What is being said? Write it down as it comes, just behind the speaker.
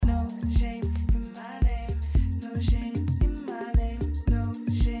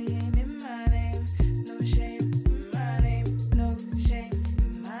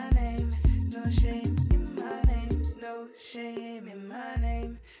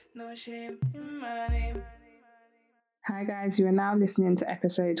No shame in my name. Hi guys, you are now listening to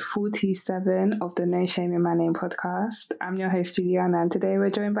episode 47 of the No Shame in My Name podcast. I'm your host Juliana, and today we're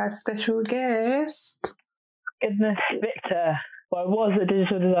joined by a special guest. Goodness, Victor. Well, I was a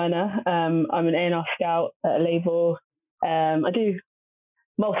digital designer. I'm an A&R scout at a label. I do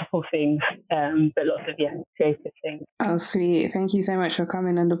multiple things, but lots of creative things. Oh sweet, thank you so much for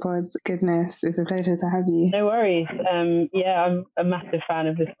coming on the pod. Goodness, it's a pleasure to have you. No worries. I'm a massive fan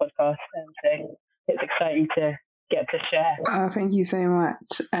of this podcast, so it's exciting to get to share. Oh, thank you so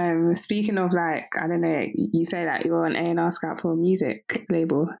much. Speaking of you say that you're an A&R scout for a music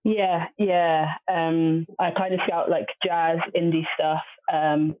label. Yeah. I kind of scout like jazz, indie stuff.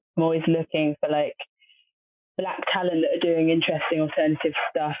 I'm always looking for like Black talent that are doing interesting alternative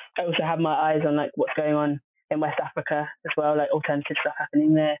stuff. I also have my eyes on like what's going on in West Africa as well, like alternative stuff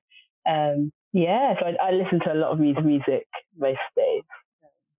happening there. So I listen to a lot of music most days.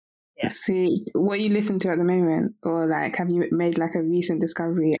 Yeah. Sweet. What you listen to at the moment, or like have you made like a recent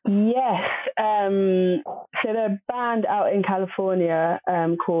discovery? Yes. So there's a band out in California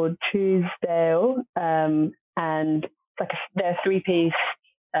called Truesdale, and they're a 3-piece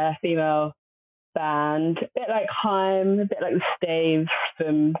female band, a bit like Haim, a bit like the Staves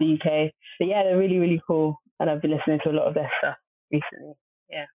from the UK. But yeah, they're really, really cool, and I've been listening to a lot of their stuff recently.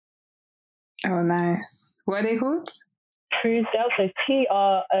 Yeah. Oh, nice. What are they called? Truesdale, so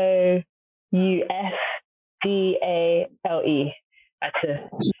Trousdale. I had to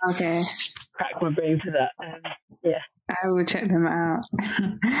crack my brain for that. I will check them out.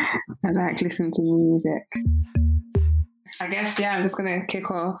 I like listening to new music. I guess, I'm just going to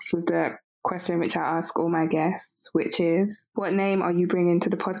kick off with the question which I ask all my guests, which is, what name are you bringing to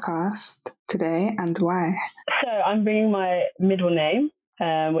the podcast today and why? So I'm bringing my middle name,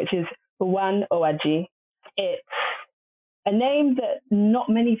 which is Wan Owaji. It's a name that not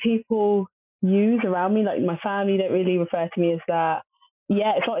many people use around me. Like my family don't really refer to me as that.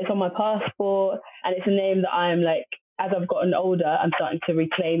 Yeah, it's on my passport, and it's a name that I'm like, as I've gotten older, I'm starting to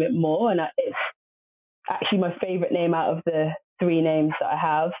reclaim it more, and it's actually my favourite name out of the 3 names that I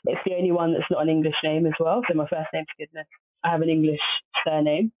have. It's the only one that's not an English name as well. So my first name's Goodness. I have an English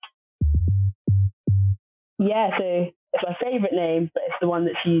surname. Yeah, so it's my favourite name, but it's the one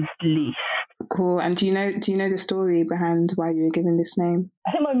that's used least. Cool. And do you know the story behind why you were given this name?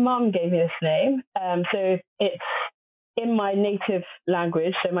 I think my mum gave me this name. So it's in my native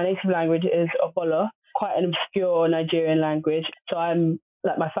language. So my native language is Obolo, quite an obscure Nigerian language. So I'm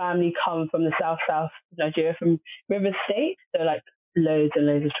like, my family come from the south of Nigeria, from Rivers State. So like loads and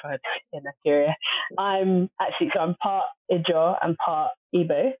loads of tribes in Nigeria. I'm part Ijaw and part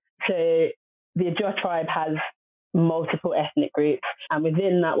Igbo. So the Ijaw tribe has multiple ethnic groups, and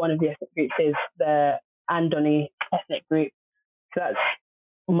within that, one of the ethnic groups is the Andoni ethnic group. So that's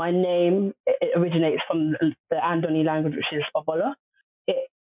my name. It originates from the Andoni language, which is Obolo. It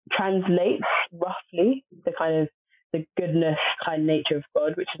translates roughly the kind of the goodness, kind nature of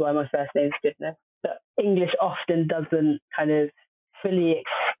God, which is why my first name is Goodness. But English often doesn't kind of fully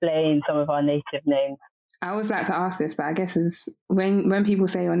explain some of our native names. I always like to ask this, but I guess it's when people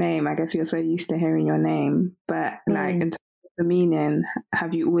say your name, I guess you're so used to hearing your name. But like in terms of the meaning,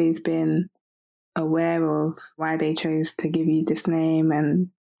 have you always been aware of why they chose to give you this name,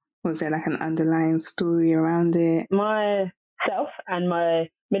 and was there like an underlying story around it? Myself and my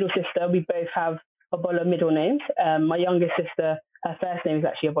middle sister, we both have Obolo middle names. My youngest sister, her first name is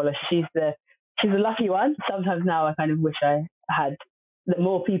actually Obolo. She's the lucky one. Sometimes now I kind of wish I had. The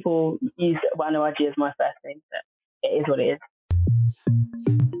more people use Wan Owaji as my first name, but it is what it is.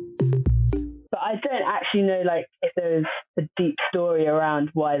 But I don't actually know like if there's a deep story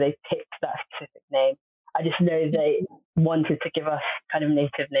around why they picked that specific name. I just know they wanted to give us kind of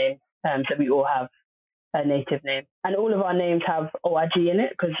native names, so we all have a native name. And all of our names have Owaji in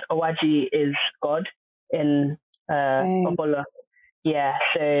it, because Owaji is God in Obolo. Yeah,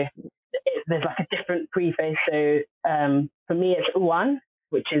 so there's like a different preface. So for me, it's Uwan,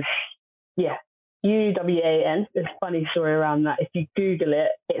 which is, Uwan. There's a funny story around that. If you Google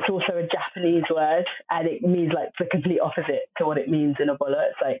it, it's also a Japanese word, and it means like the complete opposite to what it means in Obolo.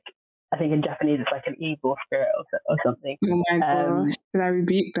 It's like, I think in Japanese, it's like an evil spirit or something. Oh my gosh, did I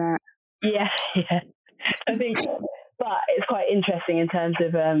rebuke that? Yeah. I think, but it's quite interesting in terms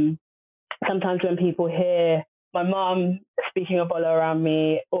of sometimes when people hear my mum speaking Obolo around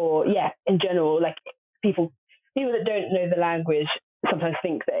me, or in general, like people that don't know the language sometimes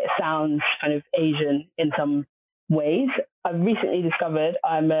think that it sounds kind of Asian in some ways. I've recently discovered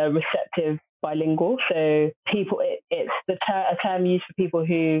I'm a receptive bilingual, so it's a term used for people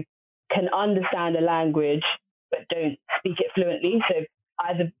who can understand a language but don't speak it fluently. So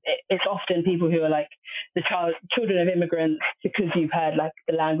either often people who are like the children of immigrants because you've heard like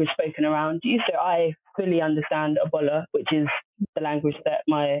the language spoken around you. So I fully understand Obola, which is the language that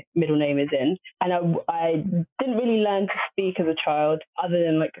my middle name is in. And I didn't really learn to speak as a child other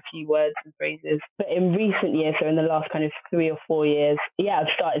than like a few words and phrases. But in recent years, so in the last kind of 3 or 4 years, I've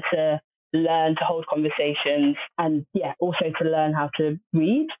started to learn to hold conversations and also to learn how to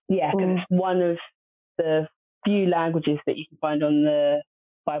read. Because it's one of the few languages that you can find on the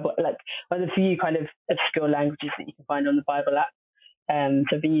Bible, like one of the few kind of obscure languages that you can find on the Bible app.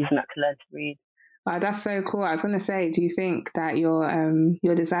 So I've been using that to learn to read. Wow, that's so cool. I was going to say, do you think that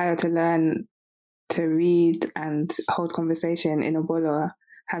your desire to learn to read and hold conversation in Obola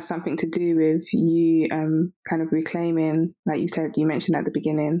has something to do with you kind of reclaiming, like you said, you mentioned at the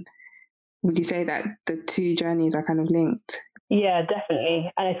beginning? Would you say that the two journeys are kind of linked? Yeah,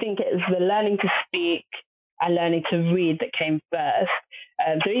 definitely. And I think it's the learning to speak and learning to read that came first.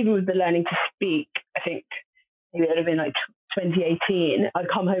 So even with the learning to speak, I think maybe it would have been like 2018, I'd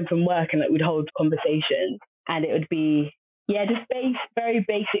come home from work and like we'd hold conversations and it would be, just very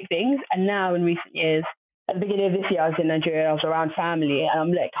basic things. And now in recent years, at the beginning of this year, I was in Nigeria, I was around family and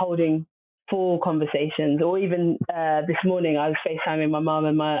I'm like holding full conversations. Or even this morning, I was FaceTiming my mum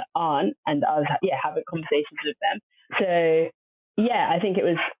and my aunt and I was having conversations with them. So I think it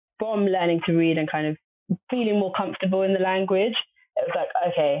was from learning to read and kind of feeling more comfortable in the language. It was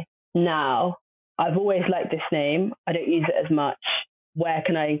like, okay, now I've always liked this name. I don't use it as much. Where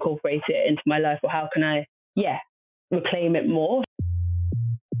can I incorporate it into my life, or how can I, reclaim it more?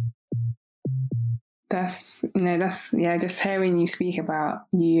 That's just hearing you speak about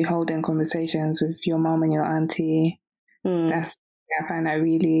you holding conversations with your mom and your auntie. I find that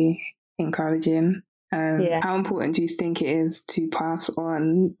really encouraging. How important do you think it is to pass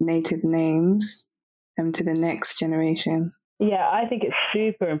on native names to the next generation? Yeah, I think it's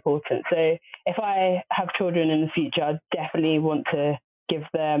super important. So if I have children in the future, I definitely want to give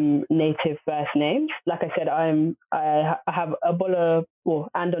them native first names. Like I said, I have Obola,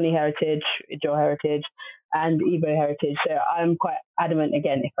 Andoni heritage, Ijaw heritage, and Igbo heritage. So I'm quite adamant,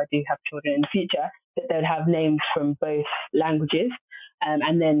 again, if I do have children in the future, that they would have names from both languages,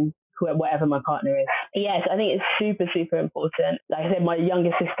 and then whatever my partner is. Yes, I think it's super, super important. Like I said, my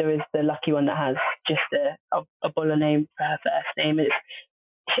younger sister is the lucky one that has just a Obola name for her first name.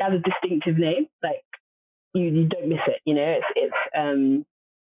 She has a distinctive name, like you don't miss it, it's and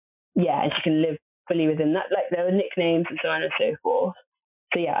she can live fully within that. Like there are nicknames and so on and so forth.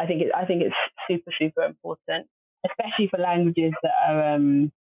 So I think it's super, super important, especially for languages that are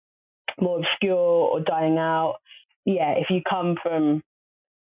more obscure or dying out. If you come from,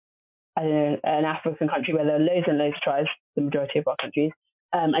 I don't know, an African country where there are loads and loads of tribes, the majority of our countries,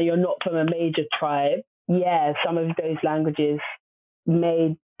 and you're not from a major tribe, some of those languages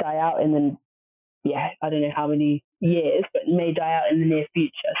may die out in the, I don't know how many years, but may die out in the near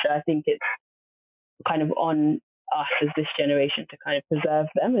future. So I think it's kind of on us as this generation to kind of preserve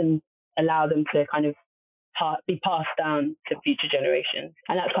them and allow them to kind of be passed down to future generations.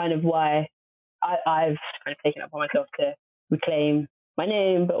 And that's kind of why I've kind of taken it upon myself to reclaim my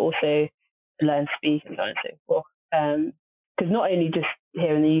name, but also learn to speak and so on and so forth. Because not only just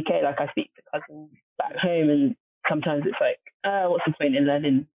here in the UK, like I speak to cousins back home, and sometimes it's like, what's the point in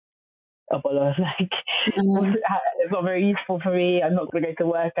learning Obola? Like, it's not very useful for me. I'm not going to go to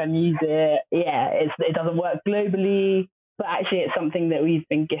work and use it. It doesn't work globally, but actually it's something that we've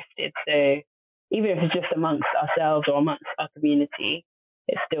been gifted. So even if it's just amongst ourselves or amongst our community,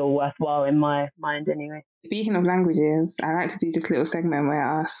 it's still worthwhile in my mind anyway. Speaking of languages, I like to do this little segment where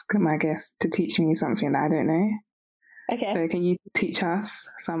I ask my guests to teach me something that I don't know. Okay. So can you teach us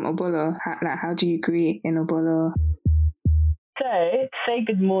some Obola? How do you greet in Obola? So to say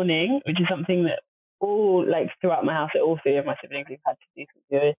good morning, which is something that throughout my house, all three of my siblings have had to do since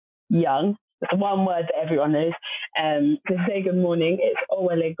we were young. It's one word that everyone knows. To say good morning, it's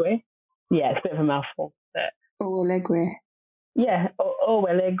Owelegwe. Yeah, it's a bit of a mouthful. But Owelegwe. Yeah,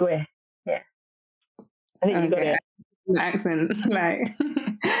 Owelegwe. Yeah. I think you got it. The accent, like,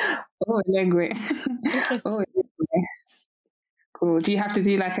 Owelegwe. Owelegwe. Cool. Do you have to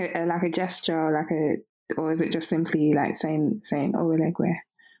do like a gesture, or is it just simply like saying Owelegwe?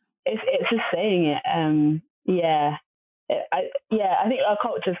 It's just saying it. I think our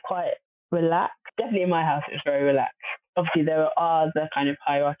culture is quite relaxed. Definitely in my house, it's very relaxed. Obviously, there are the kind of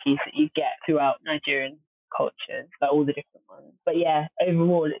hierarchies that you get throughout Nigerian cultures, like all the different ones. But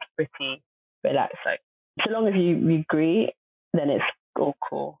overall, it's pretty relaxed. Like, so long as you greet, then it's all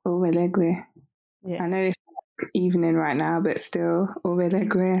cool. Owelegwe. Yeah. I know it's evening right now, but still,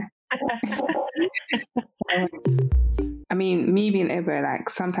 Owelegwe. I mean, me being Igbo, like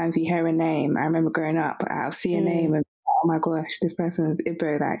sometimes you hear a name. I remember growing up, I'll see a name and oh my gosh, this person is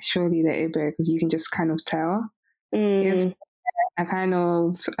Igbo. Like surely they're Igbo because you can just kind of tell. Is a kind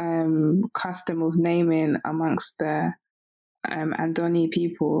of custom of naming amongst the Andoni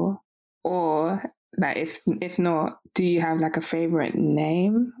people, or like if not, do you have like a favorite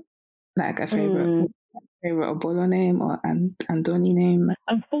name, like a favorite Obolo name or Andoni name?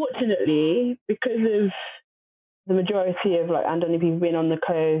 Unfortunately, because of the majority of like Andoni people being on the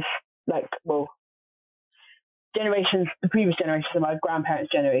coast, like generations, the previous generations of my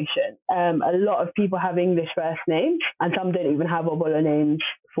grandparents' generation, a lot of people have English first names, and some don't even have Obolo names,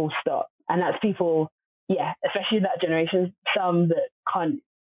 full stop. And that's people, especially that generation, some that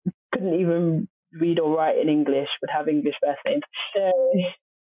couldn't even read or write in English would have English first names. So,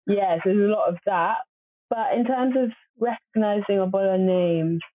 so there's a lot of that. But in terms of recognizing Obolo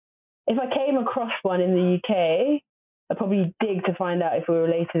names, if I came across one in the UK, I'd probably dig to find out if we're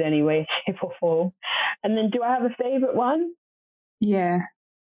related any way, shape or form. And then do I have a favourite one? Yeah.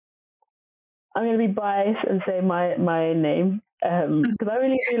 I'm going to be biased and say my name because I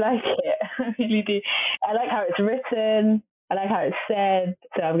really do like it. I really do. I like how it's written. I like how it's said.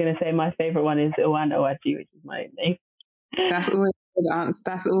 So I'm going to say my favourite one is Owan Owaji, which is my name. That's always the answer.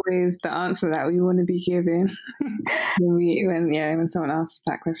 That's always the answer that we want to be giving when someone asks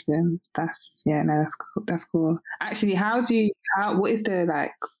that question. That's cool. That's cool. Actually, what is the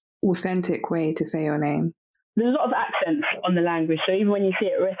like authentic way to say your name? There's a lot of accents on the language, so even when you see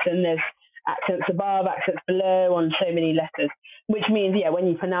it written, there's accents above, accents below on so many letters, which means when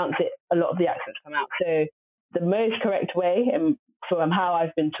you pronounce it, a lot of the accents come out. So the most correct way, from how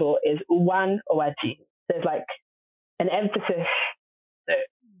I've been taught, is Owan Owaji. There's like an emphasis. So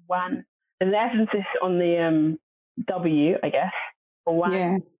one, there's an emphasis on the W, I guess, for one,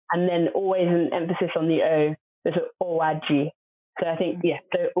 and then always an emphasis on the O. There's an Owaji. So I think,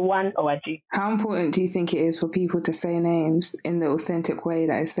 so one Owaji. How important do you think it is for people to say names in the authentic way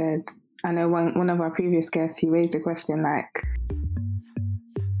that is said? I know one of our previous guests, he raised a question like,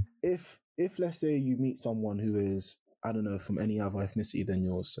 if let's say you meet someone who is, I don't know, from any other ethnicity than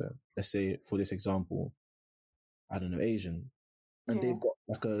yours, so let's say for this example, I don't know, Asian, and they've got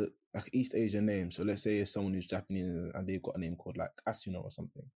like a East Asian name. So let's say it's someone who's Japanese and they've got a name called like Asuna or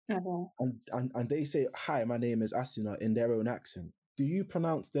something. And they say, "Hi, my name is Asuna," in their own accent. Do you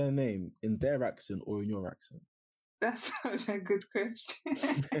pronounce their name in their accent or in your accent? That's such a good question.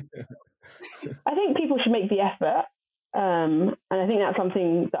 I think people should make the effort. And I think that's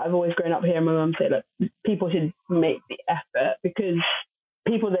something that I've always grown up hearing my mum say, like, people should make the effort, because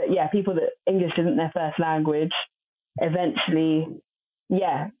people that English isn't their first language eventually,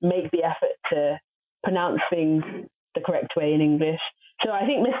 make the effort to pronounce things the correct way in English. So I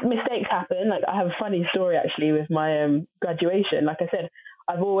think mistakes happen. Like, I have a funny story actually with my graduation. Like I said,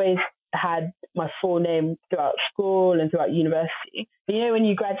 I've always had my full name throughout school and throughout university. But when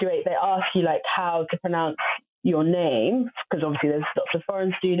you graduate, they ask you like how to pronounce your name, because obviously there's lots of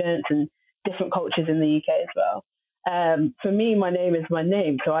foreign students and different cultures in the UK as well. For me, my name is my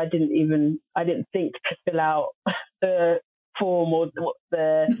name, so I didn't think to fill out the form or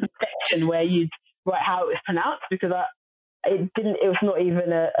the section where you'd write how it was pronounced, because it was not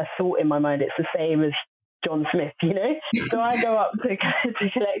even a thought in my mind. It's the same as John Smith, So I go up to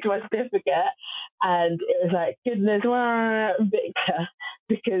collect my certificate, and it was like, goodness, Victor,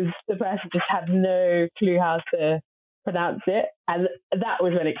 because the person just had no clue how to pronounce it, and that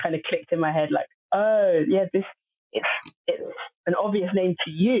was when it kind of clicked in my head, like, oh yeah, it's an obvious name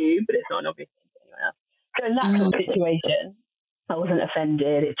to you, but it's not an obvious name to anyone else. So in that sort of situation, I wasn't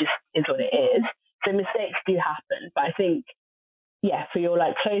offended. It just is what it is. So mistakes do happen, but I think, for your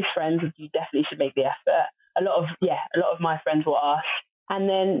like close friends, you definitely should make the effort. A lot of my friends will ask, and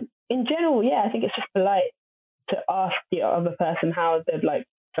then in general, I think it's just polite to ask the other person how they'd like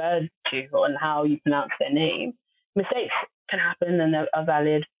referred to and how you pronounce their name. Mistakes can happen and they are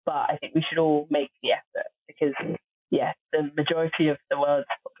valid, but I think we should all make the effort, because the majority of the world's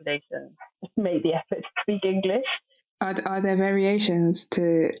population make the effort to speak English. Are there variations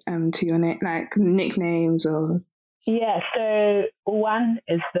to your name, like nicknames or? Yeah, so Owan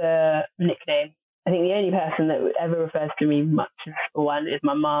is the nickname. I think the only person that ever refers to me much as Owan is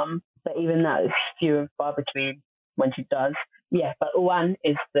my mum, but even that is few and far between when she does. But Owan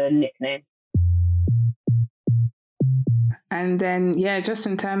is the nickname. And then, just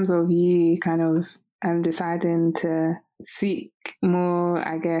in terms of you kind of deciding to seek more,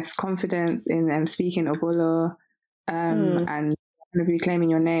 I guess, confidence in speaking Obolo and kind of reclaiming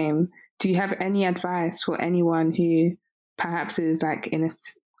your name, do you have any advice for anyone who perhaps is like in a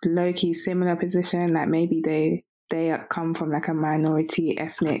low-key similar position, like maybe they they come from like a minority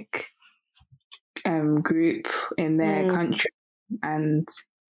ethnic group in their country, and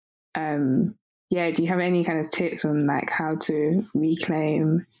do you have any kind of tips on like how to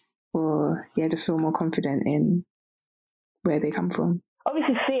reclaim or just feel more confident in where they come from?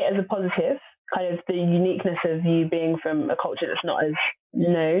 Obviously see it as a positive. Kind of the uniqueness of you being from a culture that's not as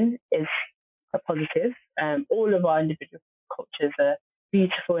known is a positive. All of our individual cultures are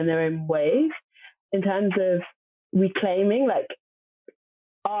beautiful in their own ways. In terms of reclaiming, like,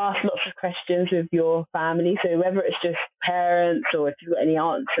 ask lots of questions with your family. So whether it's just parents or if you've got any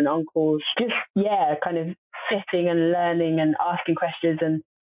aunts and uncles, just, kind of sitting and learning and asking questions and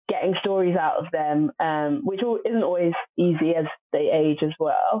getting stories out of them, which isn't always easy as they age as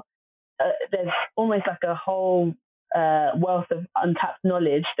well. There's almost like a whole wealth of untapped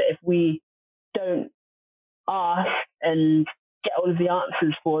knowledge that if we don't ask and get all of the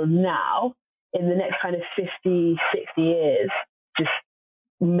answers for now, in the next kind of 50, 60 years, just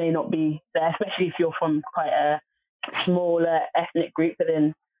may not be there, especially if you're from quite a smaller ethnic group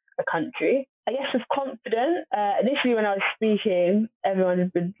within a country. I guess was confident. Initially when I was speaking,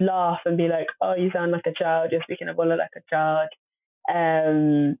 everyone would laugh and be like, oh, you sound like a child, you're speaking Ebola like a child.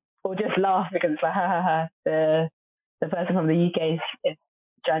 Or just laugh because it's like, ha ha ha, the person from the UK is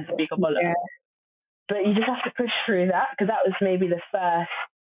trying to speak Ebola. Yeah. But you just have to push through that, because that was maybe the first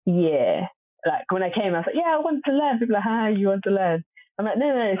year. Like when I came, I was like, yeah, I want to learn. People are like, you want to learn? I'm like, no,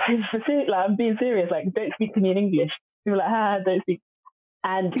 like, I'm being serious. Like, don't speak to me in English. People are like, don't speak.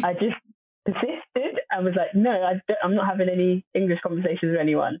 And I just persisted and was like, no, I'm not having any English conversations with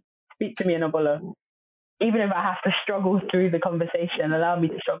anyone. Speak to me in Ebola. Even if I have to struggle through the conversation, allow me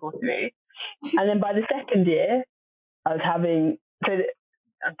to struggle through. And then by the second year, I was having,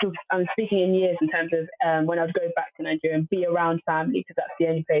 I'm speaking in years in terms of when I would go back to Nigeria and be around family, because that's the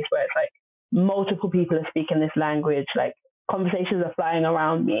only place where it's like multiple people are speaking this language, like conversations are flying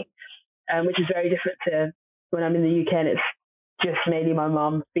around me, which is very different to when I'm in the UK and it's just mainly my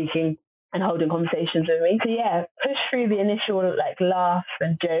mum speaking and holding conversations with me. So push through the initial like laughs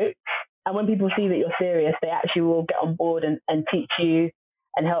and jokes. And when people see that you're serious, they actually will get on board and teach you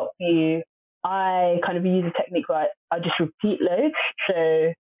and help you. I kind of use a technique where I just repeat loads.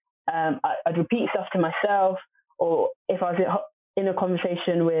 So I'd repeat stuff to myself, or if I was in a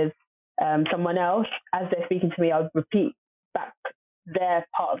conversation with someone else, as they're speaking to me, I'd repeat back their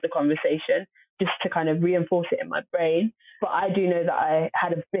part of the conversation just to kind of reinforce it in my brain. But I do know that I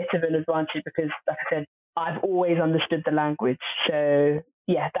had a bit of an advantage because, like I said, I've always understood the language. So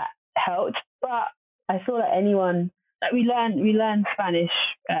that helped. But I feel like anyone, like we learn Spanish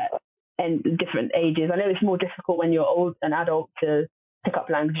in different ages. I know it's more difficult when you're old, an adult, to pick up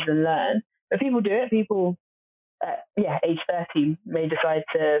languages and learn, but people do it. People age 30 may decide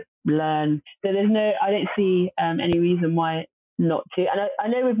to learn. So I don't see any reason why not to. And I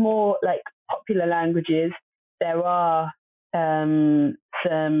know with more like popular languages, there are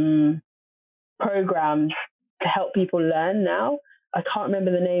some programs to help people learn now. I can't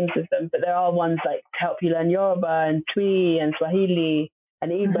remember the names of them, but there are ones like to help you learn Yoruba and Twi and Swahili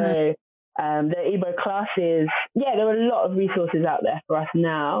and Igbo. The Igbo classes. There are a lot of resources out there for us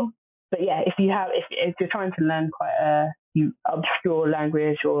now. But if you're trying to learn quite a obscure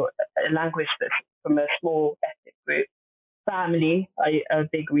language or a language that's from a small ethnic group, family are a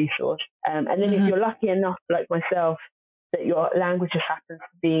big resource. And then if you're lucky enough, like myself, that your language just happens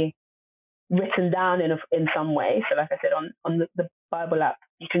to be written down in some way. So like I said, on the Bible app,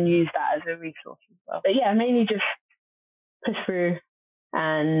 you can use that as a resource as well. But mainly just push through,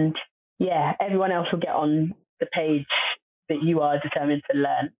 and everyone else will get on the page that you are determined to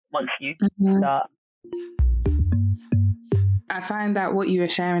learn once you start. I find that what you were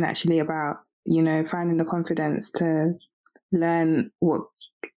sharing actually about, finding the confidence to learn what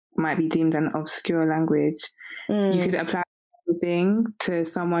might be deemed an obscure language, you could apply thing to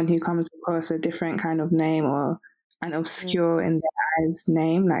someone who comes across a different kind of name or an obscure in their eyes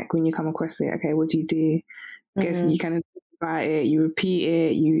name. Like when you come across it, okay, what do you do? I guess you kind of think about it, you repeat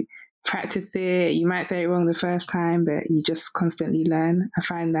it, you practice it. You might say it wrong the first time, but you just constantly learn. I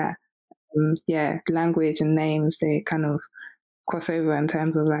find that language and names, they kind of cross over in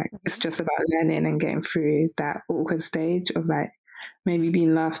terms of like it's just about learning and getting through that awkward stage of like maybe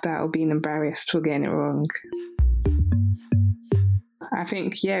being laughed at or being embarrassed for getting it wrong. I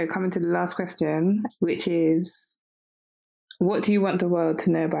think, coming to the last question, which is, what do you want the world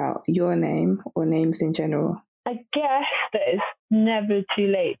to know about your name or names in general? I guess that it's never too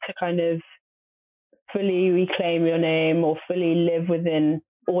late to kind of fully reclaim your name or fully live within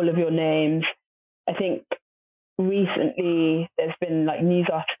all of your names. I think recently there's been like news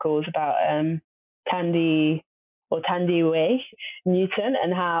articles about Candy or Tandiwe Newton,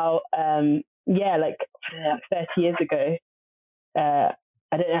 and how, like 30 years ago,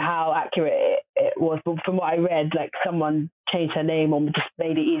 I don't know how accurate it was, but from what I read, like someone changed her name or just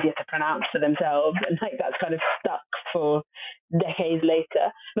made it easier to pronounce for themselves, and like that's kind of stuck for decades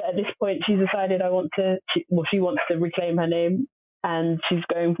later. But at this point, she's decided she wants to reclaim her name, and she's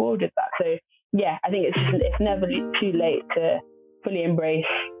going forward with that. So yeah, I think it's never too late to fully embrace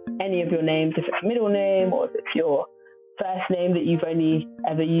any of your names, if it's a middle name or if it's your first name that you've only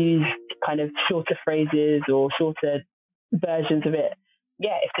ever used kind of shorter phrases or shorter versions of it.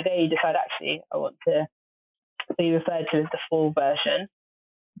 Yeah, if today you decide, actually, I want to be referred to as the full version,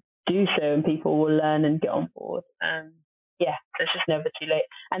 do so, and people will learn and get on board. So it's just never too late.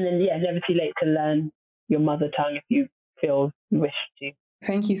 And then, never too late to learn your mother tongue if you feel you wish to.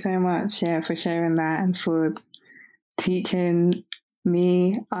 Thank you so much, for sharing that and for teaching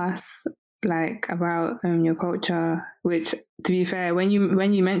us, like, about your culture. Which, to be fair, when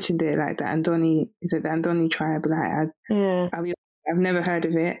you mentioned it, like the Andoni tribe, like I've never heard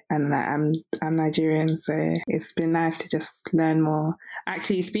of it, and like, I'm Nigerian, so it's been nice to just learn more.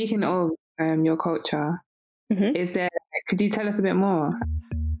 Actually, speaking of your culture, could you tell us a bit more?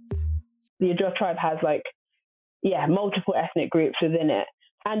 The Ajah tribe has multiple ethnic groups within it.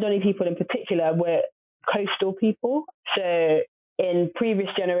 Andoni people in particular were coastal people. So in previous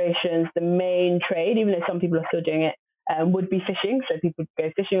generations, the main trade, even though some people are still doing it, would be fishing. So people would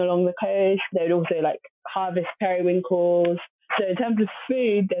go fishing along the coast. They would also harvest periwinkles. So in terms of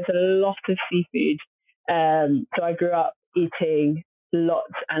food, there's a lot of seafood. So I grew up eating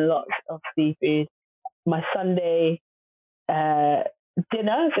lots and lots of seafood. My Sunday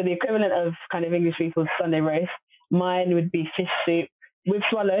dinner, so the equivalent of kind of English people's Sunday roast, mine would be fish soup with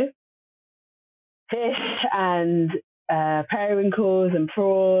swallow, fish and periwinkles and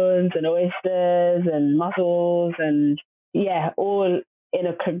prawns and oysters and mussels and all in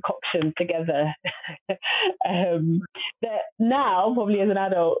a concoction together. That now, probably as an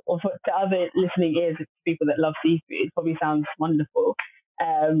adult, or to other listening ears, people that love seafood, probably sounds wonderful.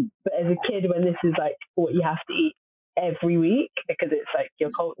 But as a kid, when this is what you have to eat every week because it's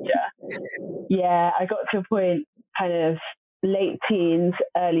your culture, I got to a point, kind of late teens,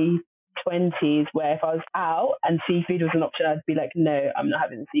 early 20s, where if I was out and seafood was an option, I'd be like, no, I'm not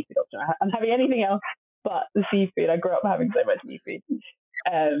having the seafood option. I'm having anything else but the seafood. I grew up having so much seafood.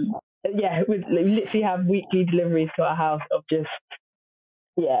 We'd literally have weekly deliveries to our house of just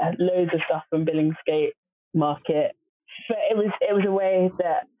loads of stuff from Billingsgate Market. But it was a way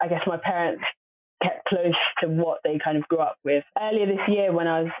that I guess my parents kept close to what they kind of grew up with. Earlier this year, when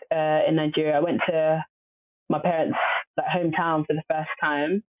I was in Nigeria, I went to my parents' hometown for the first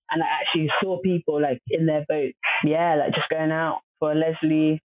time, and I actually saw people in their boats, just going out for a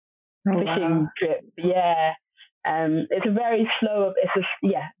leisurely fishing trip. It's a very slow,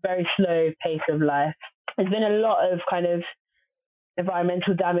 very slow pace of life. There's been a lot of kind of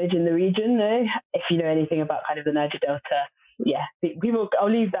environmental damage in the region, though. If you know anything about kind of the Niger Delta, people,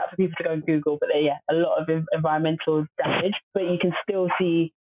 I'll leave that for people to go and Google, but a lot of environmental damage. But you can still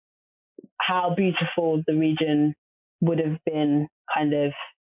see how beautiful the region would have been kind of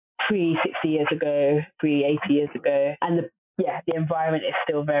pre-60 years ago, pre-80 years ago. And the environment is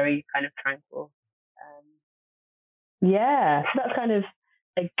still very kind of tranquil. So that's kind of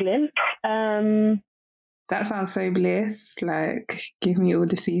a glimpse. That sounds so bliss. Give me all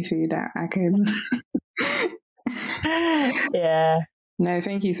the seafood that I can. No,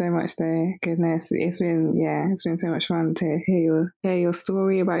 thank you so much, though. Goodness, it's been so much fun to hear your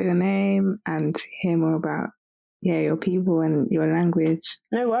story about your name and hear more about your people and your language.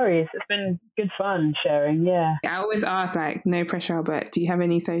 No worries. It's been good fun sharing. I always ask, no pressure, but do you have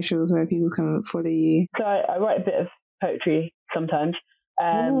any socials where people can follow you? So I write a bit of poetry sometimes.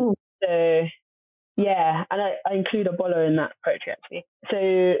 And I include Obolo in that poetry, actually.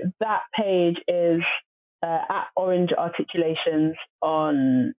 So that page is at Orange Articulations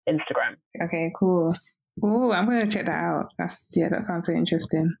on Instagram. Okay, cool. Oh, I'm gonna check that out. That sounds so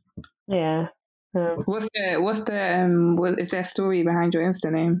interesting. Yeah. What's is there a story behind your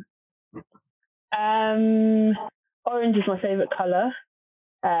Insta name? Orange is my favorite color.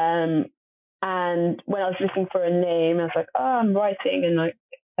 And when I was looking for a name, I was like, I'm writing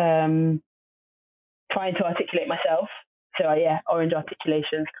and trying to articulate myself. So Orange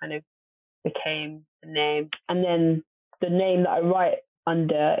Articulations kind of became the name. And then the name that I write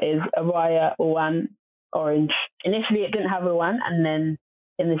under is Araya Owan Orange. Initially it didn't have Owan, and then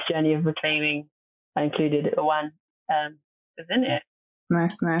in this journey of reclaiming, I included Owan within it.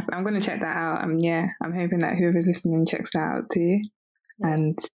 Nice. I'm going to check that out. I'm hoping that whoever's listening checks that out too. Yeah.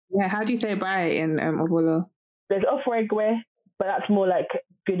 And how do you say bye in Obolo? there's Ofregwe, but that's more like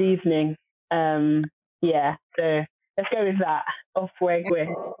good evening. Yeah, so let's go with that.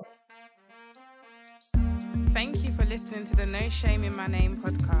 Ofregwe. Thank you for listening to the No Shame in My Name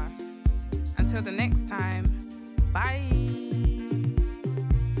podcast. Until the next time, bye.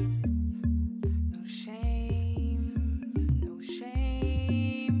 No shame, no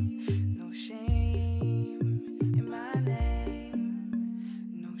shame, no shame in my name.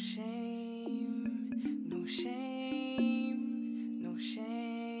 No shame, no shame, no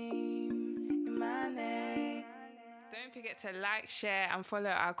shame in my name. Don't forget to like, share and follow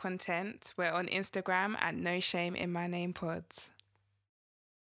our content. We're on Instagram at No Shame in My Name Pods.